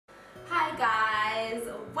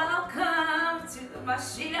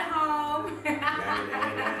Mashile home.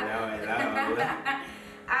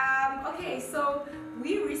 Okay, so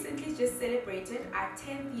we recently just celebrated our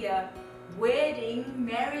 10th year wedding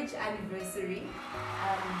marriage anniversary.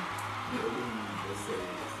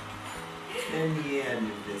 10-year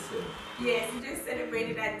anniversary. Yes, we just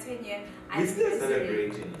celebrated our 10-year We're anniversary. still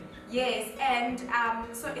celebrating. Yes, and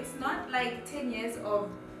so it's not like 10 years of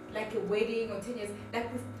like a wedding or 10 years like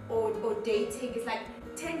or dating. It's like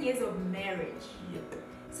 10 years of marriage. Yep.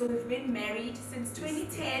 So we've been married since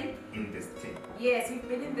 2010. In this thing. Yes, we've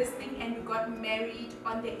been in this thing, and we got married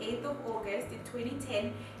on the 8th of August in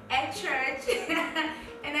 2010 at church.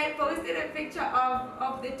 And I posted a picture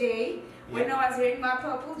of the day when I was wearing my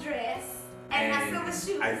purple dress and my silver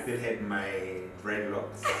shoes. I still had my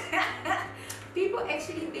dreadlocks. People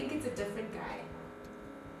actually think it's a different guy.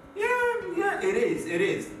 Yeah, it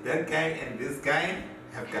is. That guy and this guy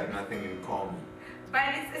have got nothing in common.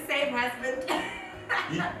 But it's the same husband.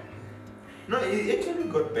 No, he actually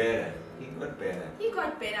got better. He got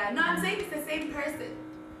better. No, I'm saying it's the same person.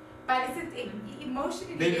 But it's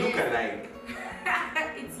emotionally. They look alike.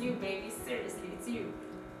 It's you, baby. Seriously, it's you.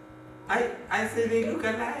 I say they look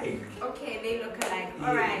alike. Okay, they look alike. Yes.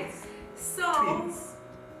 Alright. Twins.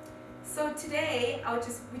 So today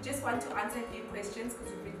we just want to answer a few questions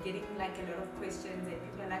because we've been getting like a lot of questions, and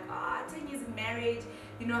people are like, 10 years of marriage,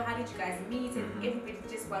 you know, how did you guys meet? And everybody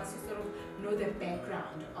just wants to sort of know the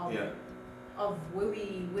background of where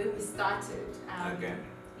we started. Okay.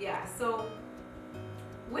 Yeah, so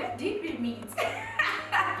where did we meet?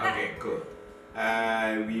 Okay, cool.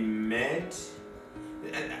 We met.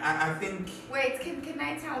 I think. Wait, can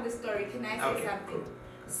I tell the story? Can I say something? Cool.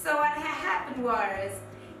 So what happened was,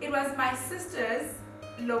 it was my sister's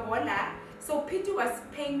lobola. So Pintu was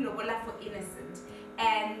paying lobola for Innocent,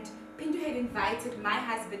 and Pintu had invited my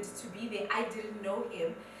husband to be there. I didn't know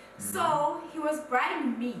him, so he was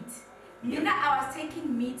buying meat. Mina, I was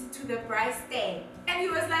taking meat to the bride stand, and he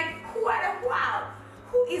was like, wow,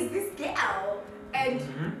 who is this girl? And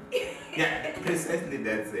yeah, precisely,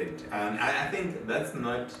 that's it. I think that's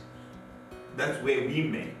where we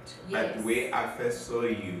met. Yes. But where I first saw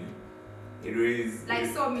you, it was like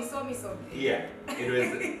saw me. Yeah, it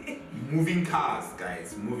was moving cars,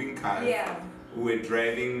 guys, moving cars. Yeah. We were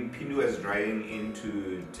driving. Pindu was driving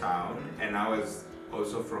into town, and I was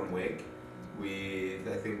also from work with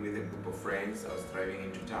a group of friends. I was driving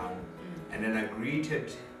into town, and then I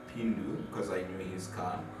greeted Pindu because I knew his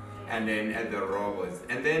car. And then at the robbers,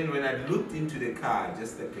 and then when I looked into the car,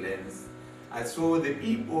 just a glance, I saw the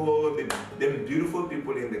people, the beautiful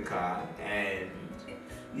people in the car, and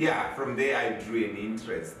yeah, from there I drew an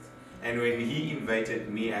interest. And when he invited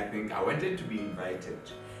me, I think I wanted to be invited.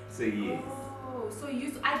 So yes. Oh, so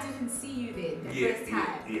I didn't see you then the first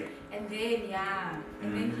time. Yeah. And then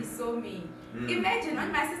then he saw me. Imagine on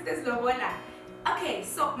my sister's lobola. Okay,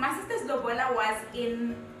 so my sister's lobola was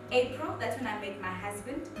in April. That's when I met my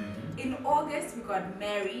husband. In August we got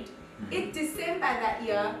married. In December that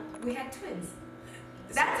year we had twins.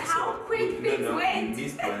 That's how quick things went. We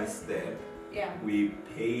missed one step. Yeah. We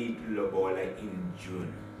paid lobola in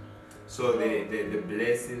June. So the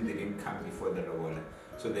blessing didn't come before the lobola.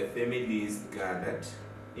 So the families gathered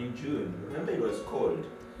in June. Remember, it was cold.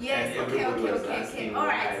 Yes, and okay.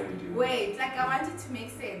 Alright. Wait, like I wanted to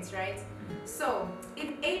make sense, right? So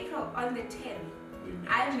in April on the 10th,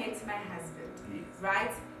 I met my husband,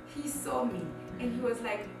 right? He saw me and he was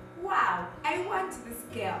like, wow, I want this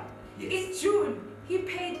girl. Yes. In June, he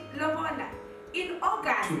paid lobola. In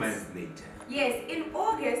August, 2 months later. Yes, in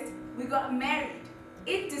August, we got married.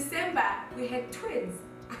 In December, we had twins.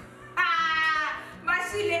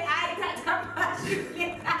 Mashile,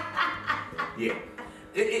 Mashile. Yeah.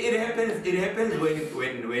 It happens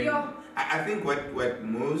when I think what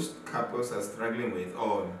most couples are struggling with,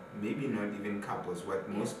 or maybe not even couples, what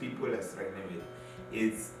most people are struggling with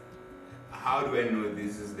is, how do I know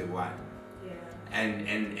this is the one? Yeah.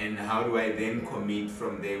 And how do I then commit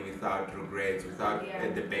from there without regrets, without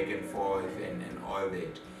the back and forth and all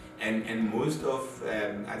that? And most of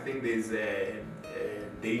I think there's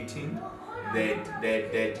dating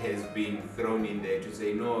that has been thrown in there to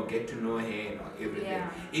say, no, get to know her and everything. Yeah.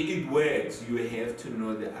 It works. You have to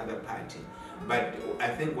know the other party. But I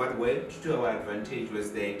think what worked to our advantage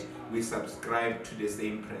was that we subscribed to the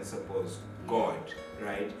same principles, God,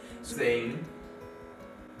 right? Saying,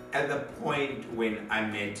 at the point when I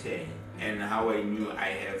met her and how I knew I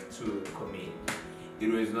have to commit, it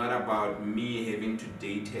was not about me having to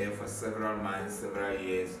date her for several months, several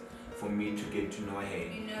years, for me to get to know her.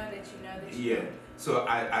 You know that. Yeah. So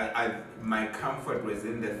my comfort was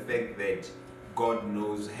in the fact that God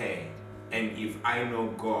knows her and if I know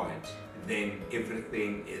God, then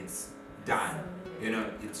everything is done. You know,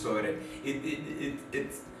 it's sorted.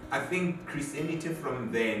 It's. I think Christianity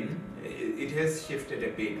from then, it has shifted a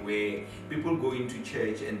bit, where people go into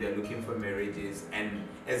church and they're looking for marriages, and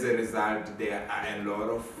as a result there are a lot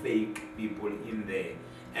of fake people in there,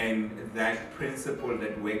 and that principle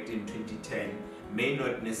that worked in 2010 may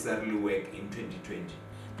not necessarily work in 2020,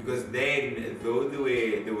 because then, though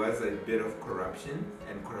there was a bit of corruption.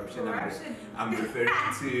 I'm referring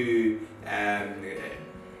to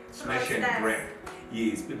smash and grab.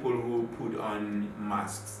 Yes, people who put on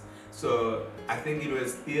masks. So I think it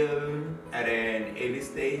was still at an early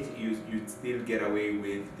stage, you'd still get away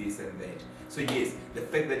with this and that. So yes, the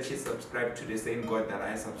fact that she subscribed to the same God that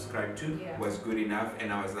I subscribed to was good enough,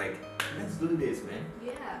 and I was like, let's do this, man.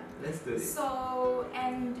 Yeah. Let's do this. So,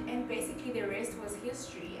 and basically the rest was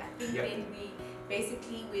history. I think then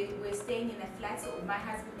we were staying in a flat, so my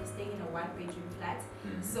husband was staying in a 1-bedroom flat.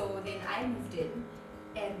 So then I moved in.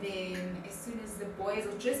 And then as soon as the boys,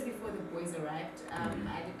 or just before the boys arrived, I think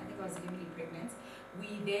I was heavily pregnant,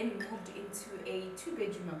 we then moved into a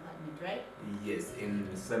 2-bedroom apartment, right? Yes, in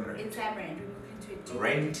Samarin. In Samarin, we moved into a 2-bedroom.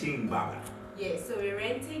 Renting, Baba. Yes, so we're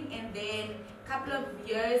renting, and then a couple of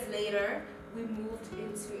years later, we moved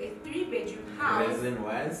into a 3-bedroom house. The reason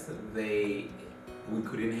was we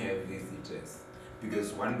couldn't have visitors,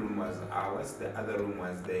 because one room was ours, the other room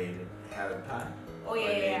was the helper.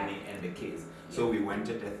 And the kids. So we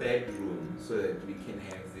wanted a 3rd room so that we can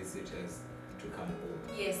have visitors to come over.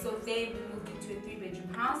 Yeah, so then we moved into a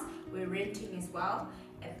 3-bedroom house. We're renting as well.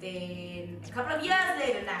 And then a couple of years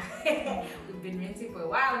later now, we've been renting for a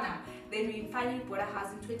while now. Then we finally bought a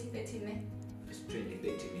house in 2013. It's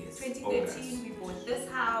 2013, yes. 2013, we bought this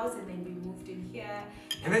house, and then we moved in here.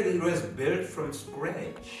 And then it was built from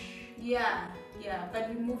scratch. Yeah, but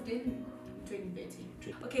we moved in 2013.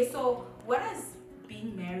 Okay, so what does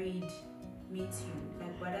being married mean to you?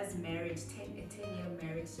 Like, what does marriage, a 10-year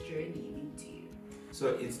marriage journey mean to you?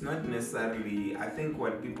 So it's not necessarily, I think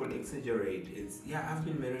what people exaggerate is, I've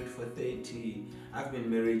been married for 30, I've been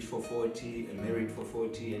married for 40, and married for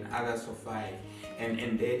 40, and others for 5.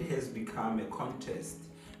 And that has become a contest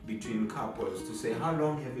between couples to say, how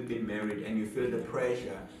long have you been married? And you feel the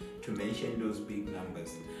pressure to mention those big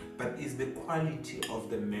numbers. But it's the quality of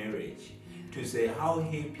the marriage, to say how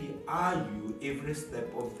happy are you every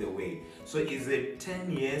step of the way. So is it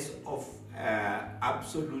 10 years of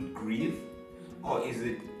absolute grief, or is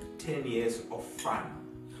it 10 years of fun?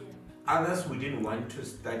 Others wouldn't want to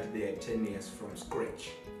start their 10 years from scratch,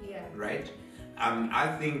 right?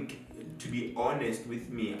 I think, to be honest with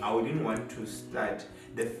me, I wouldn't want to start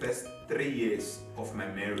the first 3 years of my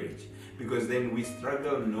marriage, because then we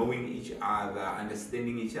struggle knowing each other,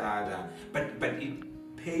 understanding each other, but it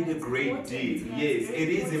paid a great deal. Yes, it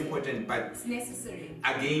is important, but it's necessary.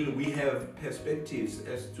 Again, we have perspectives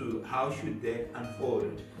as to how should that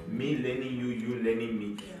unfold. Me learning you, you learning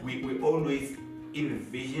me. We always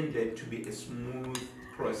envision that to be a smooth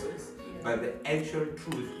process, but the actual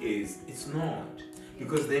truth is it's not,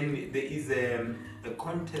 because then there is a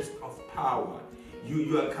contest of power.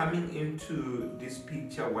 You are coming into this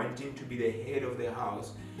picture wanting to be the head of the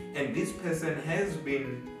house, and this person has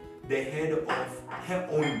been the head of her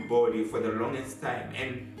own body for the longest time,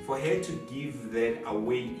 and for her to give that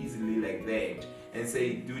away easily like that and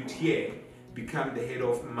say, do it here, become the head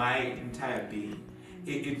of my entire being,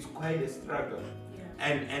 it's quite a struggle.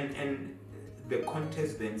 And the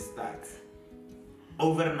contest then starts.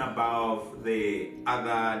 Over and above the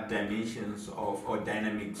other dimensions of or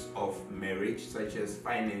dynamics of marriage, such as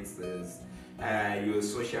finances, your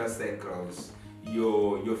social circles,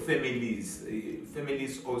 your families.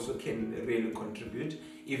 Families also can really contribute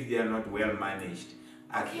if they are not well managed.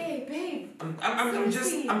 Okay, babe. I'm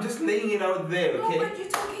just laying it out there, okay? No, but you're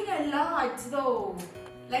talking a lot though.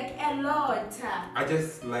 Like a lot. I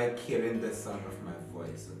just like hearing the sound of my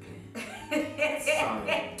voice, okay? It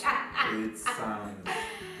sounds.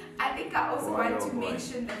 I think I also want to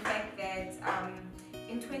mention the fact that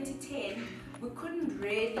in 2010 we couldn't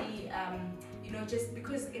really just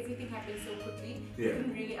because everything happened so quickly, we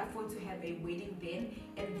couldn't really afford to have a wedding then,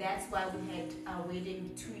 and that's why we had our wedding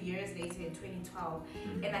 2 years later in 2012.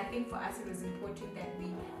 And I think for us it was important that we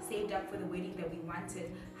saved up for the wedding that we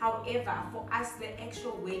wanted. However, for us the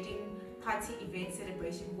actual wedding party event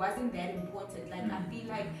celebration wasn't that important. Like I feel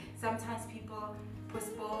like sometimes people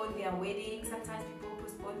postpone their wedding, sometimes people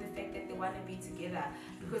postpone the fact that they want to be together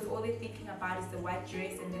because all they're thinking about is the white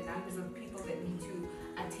dress and the numbers of people that need to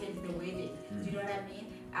attend the wedding. Do you know what I mean?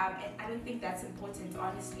 And I don't think that's important,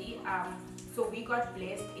 honestly. So we got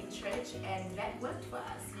blessed in church, and that worked for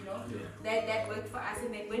us. you know. That worked for us.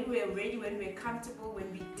 And then when we were ready, when we were comfortable,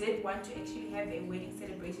 when we did want to actually have a wedding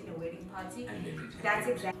celebration, a wedding party, that's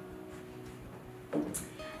exactly.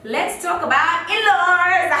 Let's talk about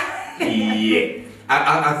in-laws. Yeah,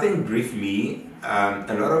 I think briefly,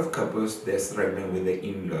 a lot of couples, they're struggling with the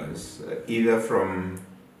in-laws, either from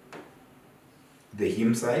the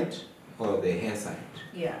him side or the her side.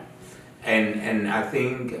 Yeah. And I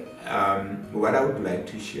think what I would like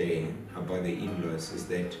to share about the in-laws is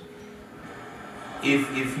that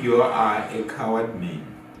if you are a coward man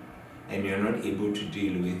and you're not able to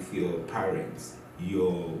deal with your parents,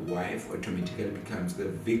 your wife automatically becomes the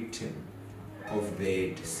victim of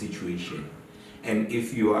that situation. And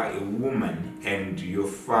if you are a woman and your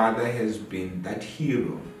father has been that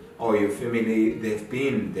hero, or your family, they've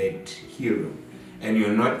been that hero, and you're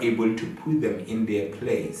not able to put them in their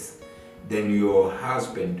place, then your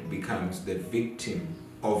husband becomes the victim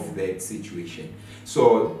of that situation.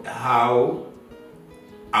 So how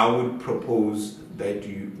I would propose that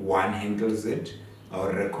one handles it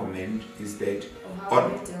or recommend is that,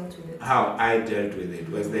 how I dealt with it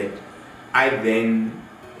was that I then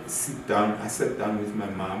I sat down with my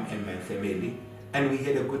mom and my family, and we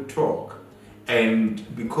had a good talk.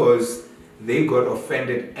 And because they got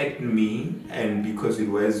offended at me, and because it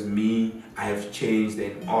was me, I have changed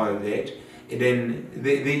and all that, then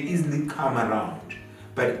they easily come around.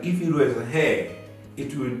 But if it was her,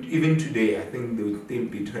 it would, even today, I think they would still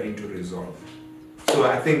be trying to resolve. So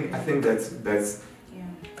I think that's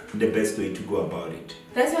the best way to go about it.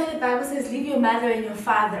 That's why the Bible says, leave your mother and your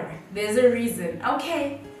father. There's a reason.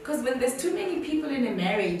 Okay, because when there's too many people in a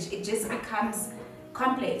marriage, it just becomes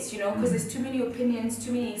complex, you know, because there's too many opinions,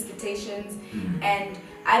 too many expectations. And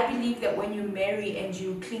I believe that when you marry and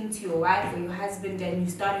you cling to your wife or your husband and you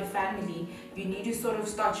start a family, you need to sort of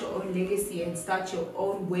start your own legacy and start your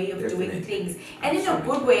own way of doing things. And in a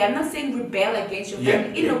good way. I'm not saying rebel against your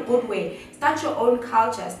family. In a good way. Start your own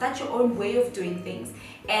culture. Start your own way of doing things.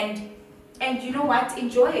 And you know what?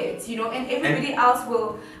 Enjoy it. You know, and everybody else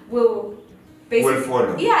will basically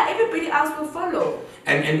follow. Yeah, everybody else will follow.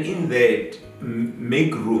 And in that,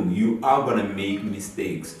 make room. You are gonna make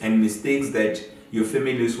mistakes, and mistakes that your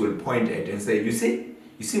families will point at and say, you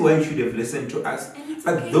see why you should have listened to us.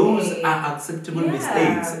 But those are acceptable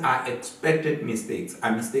mistakes, are expected mistakes,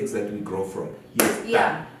 are mistakes that we grow from. Yes.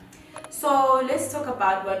 Yeah. So let's talk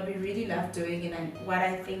about what we really love doing and what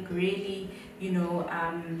I think really, you know,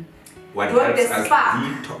 what brought the spark.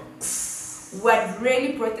 Detox. What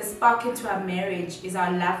really brought the spark into our marriage is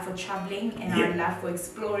our love for traveling and our love for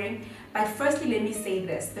exploring. But firstly, let me say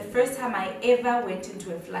this. The first time I ever went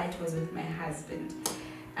into a flight was with my husband.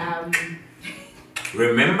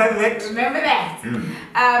 Remember that? Remember that.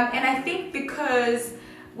 And I think because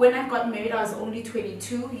when I got married, I was only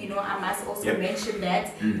 22. You know, I must also mention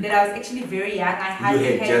that I was actually very young. I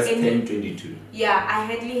hardly had just any. turned 22. Yeah, I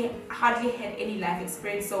hardly had any life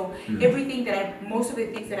experience. So everything most of the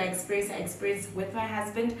things that I experienced with my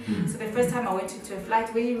husband. So the first time I went into a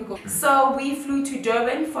flight, where did we go? So we flew to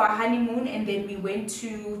Durban for our honeymoon, and then we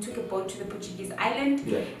took a boat to the Portuguese island,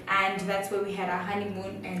 and that's where we had our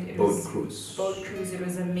honeymoon. And it was boat cruise. It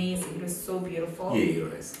was amazing. It was so beautiful. Yeah,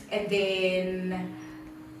 it was. And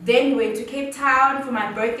then we went to Cape Town for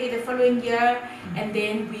my birthday the following year, and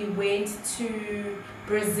then we went to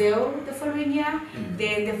Brazil the following year.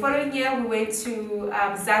 Then the following year we went to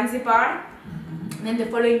Zanzibar. And then the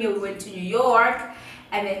following year we went to New York.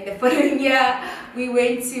 And then the following year we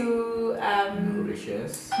went to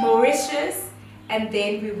Mauritius. And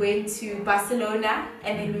then we went to Barcelona.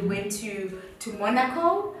 And then we went to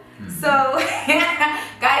Monaco. So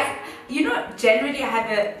guys, you know, generally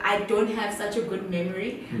I don't have such a good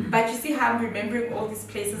memory, but you see how I'm remembering all these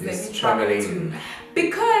places that we traveled to,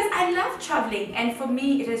 because I love traveling, and for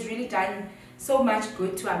me it has really done so much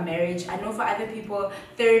good to our marriage. I know for other people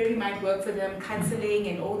therapy might work for them, counseling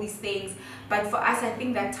and all these things, but for us I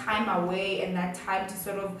think that time away and that time to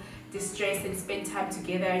sort of distress and spend time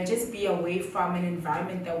together and just be away from an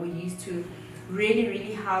environment that we're used to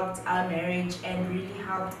really helped our marriage and really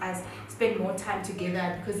helped us spend more time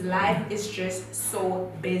together, because life is just so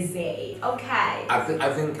busy. Okay. I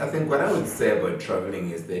think what I would say about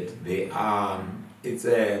traveling is that it's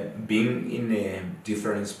being in a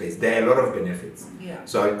different space. There are a lot of benefits. Yeah.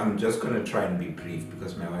 So I'm just gonna try and be brief,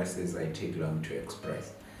 because my wife says I take long to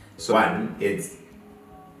express. So one, it's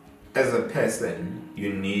as a person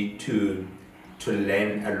you need to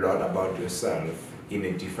learn a lot about yourself in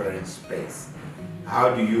a different space.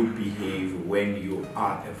 How do you behave when you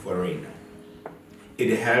are a foreigner?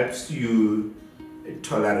 It helps you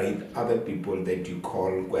tolerate other people that you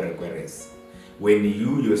call kwerekweres. When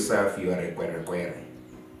you yourself, you are a kwerekwere.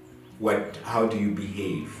 how do you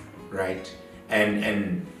behave, right?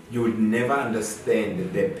 And you would never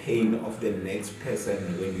understand the pain of the next person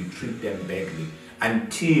when you treat them badly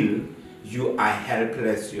until you are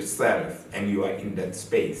helpless yourself and you are in that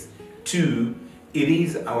space. 2, it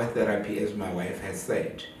is our therapy, as my wife has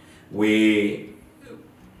said, where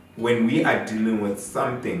when we are dealing with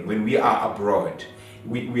something, when we are abroad,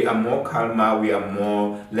 we are more calmer, we are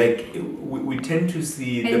more like, we tend to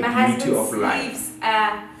see and the beauty of life. Sleeps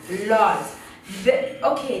a lot.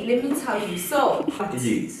 Okay, let me tell you. So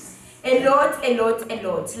Yes. A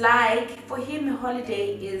lot. Like for him, a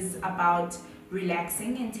holiday is about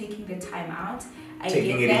relaxing and taking the time out.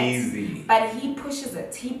 Taking it easy. But he pushes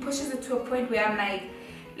it. He pushes it to a point where I'm like,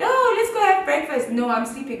 no, let's go have breakfast. No, I'm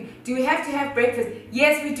sleeping. Do we have to have breakfast?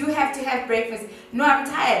 Yes, we do have to have breakfast. No, I'm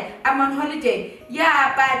tired. I'm on holiday.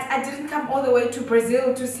 Yeah, but I didn't come all the way to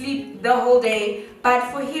Brazil to sleep the whole day.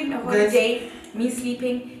 But for him, a holiday, me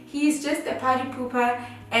sleeping, he's just a party pooper.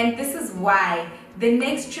 And this is why the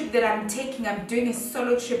next trip that I'm taking, I'm doing a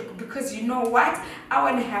solo trip, because you know what? I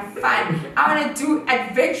want to have fun. I want to do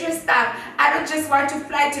adventurous stuff. I don't just want to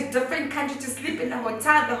fly to different countries to sleep in a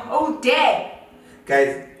hotel the whole day.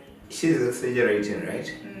 Guys, she's exaggerating, right?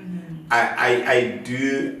 Mm-hmm.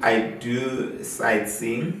 I do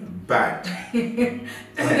sightseeing, but through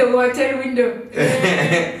the hotel window.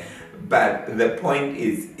 but the point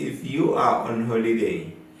is, if you are on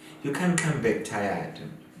holiday, you can't come back tired,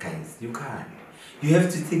 guys. You can't. You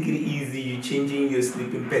have to take it easy. You're changing your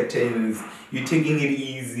sleeping patterns. You're taking it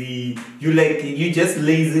easy. You're just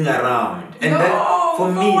lazing around. And that,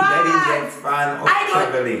 for me, that is the fun of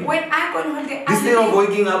traveling. When I go on holiday, this thing of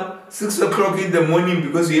waking up 6 o'clock in the morning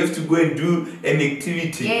because you have to go and do an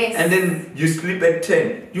activity. Yes. And then you sleep at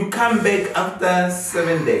 10. You come back after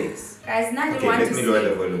 7 days. Guys, now okay, want let to me sleep. lower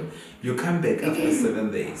the volume. You come back after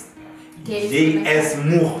 7 days. Yes,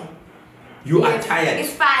 you are tired.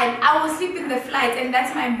 It's fine. I will sleep in the flight, and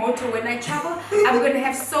that's my motto. When I travel, I'm going to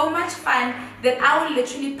have so much fun that I will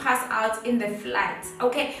literally pass out in the flight.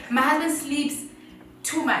 Okay? My husband sleeps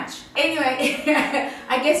too much. Anyway,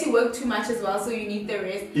 I guess you work too much as well, so you need the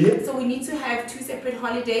rest. Yeah. So we need to have 2 separate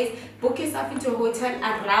holidays. Book yourself into a hotel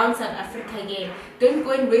around South Africa again. Don't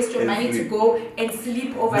go and waste your money to go and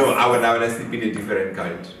sleep overseas. No, I want to sleep in a different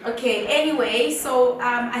country. Okay, anyway, so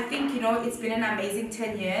I think, it's been an amazing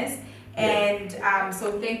 10 years. And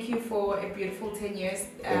so thank you for a beautiful 10 years.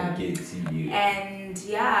 Thank you to you. And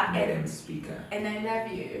yeah, Madam Speaker. And I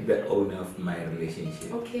love you. The owner of my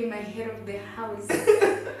relationship. Okay, my head of the house.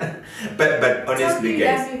 but honestly,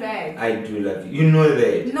 guys, love me back. I do love you. You know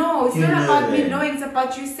that. No, it's not about me knowing, it's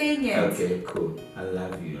about you saying it. Okay, cool. I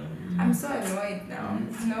love you. I'm so annoyed now.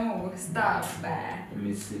 No, stop. Let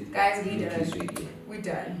me see. Guys, we done. We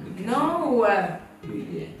done. No.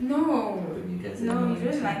 No, you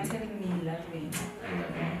don't like telling me you love me.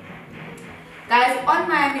 Guys, on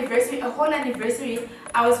my anniversary, a whole anniversary,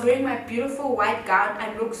 I was wearing my beautiful white gown.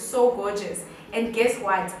 I looked so gorgeous. And guess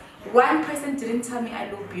what? One person didn't tell me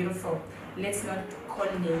I look beautiful. Let's not call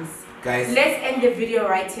names. Guys, let's end the video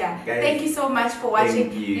right here. Guys, thank you so much for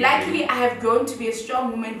watching. You. Luckily, I have grown to be a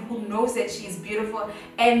strong woman who knows that she is beautiful.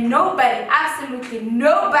 And nobody, absolutely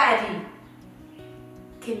nobody,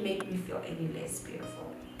 can make me feel any less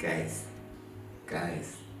beautiful. Guys,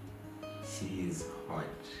 she is hot.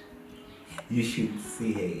 You should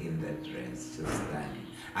see her in that dress, just stunning.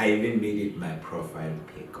 I even made it my profile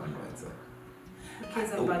pic on WhatsApp.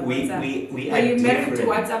 We are you different. married to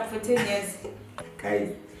WhatsApp for 10 years?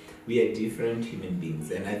 Guys, we are different human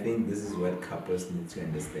beings, and I think this is what couples need to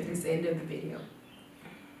understand. This is the end of the video.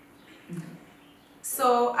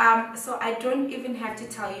 So I don't even have to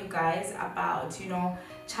tell you guys about,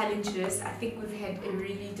 challenges. I think we've had a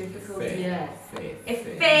really difficult year. A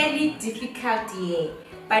fairly difficult year.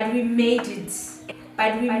 But we made it.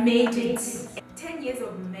 10 years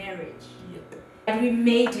of marriage. Yep. And we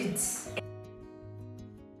made it.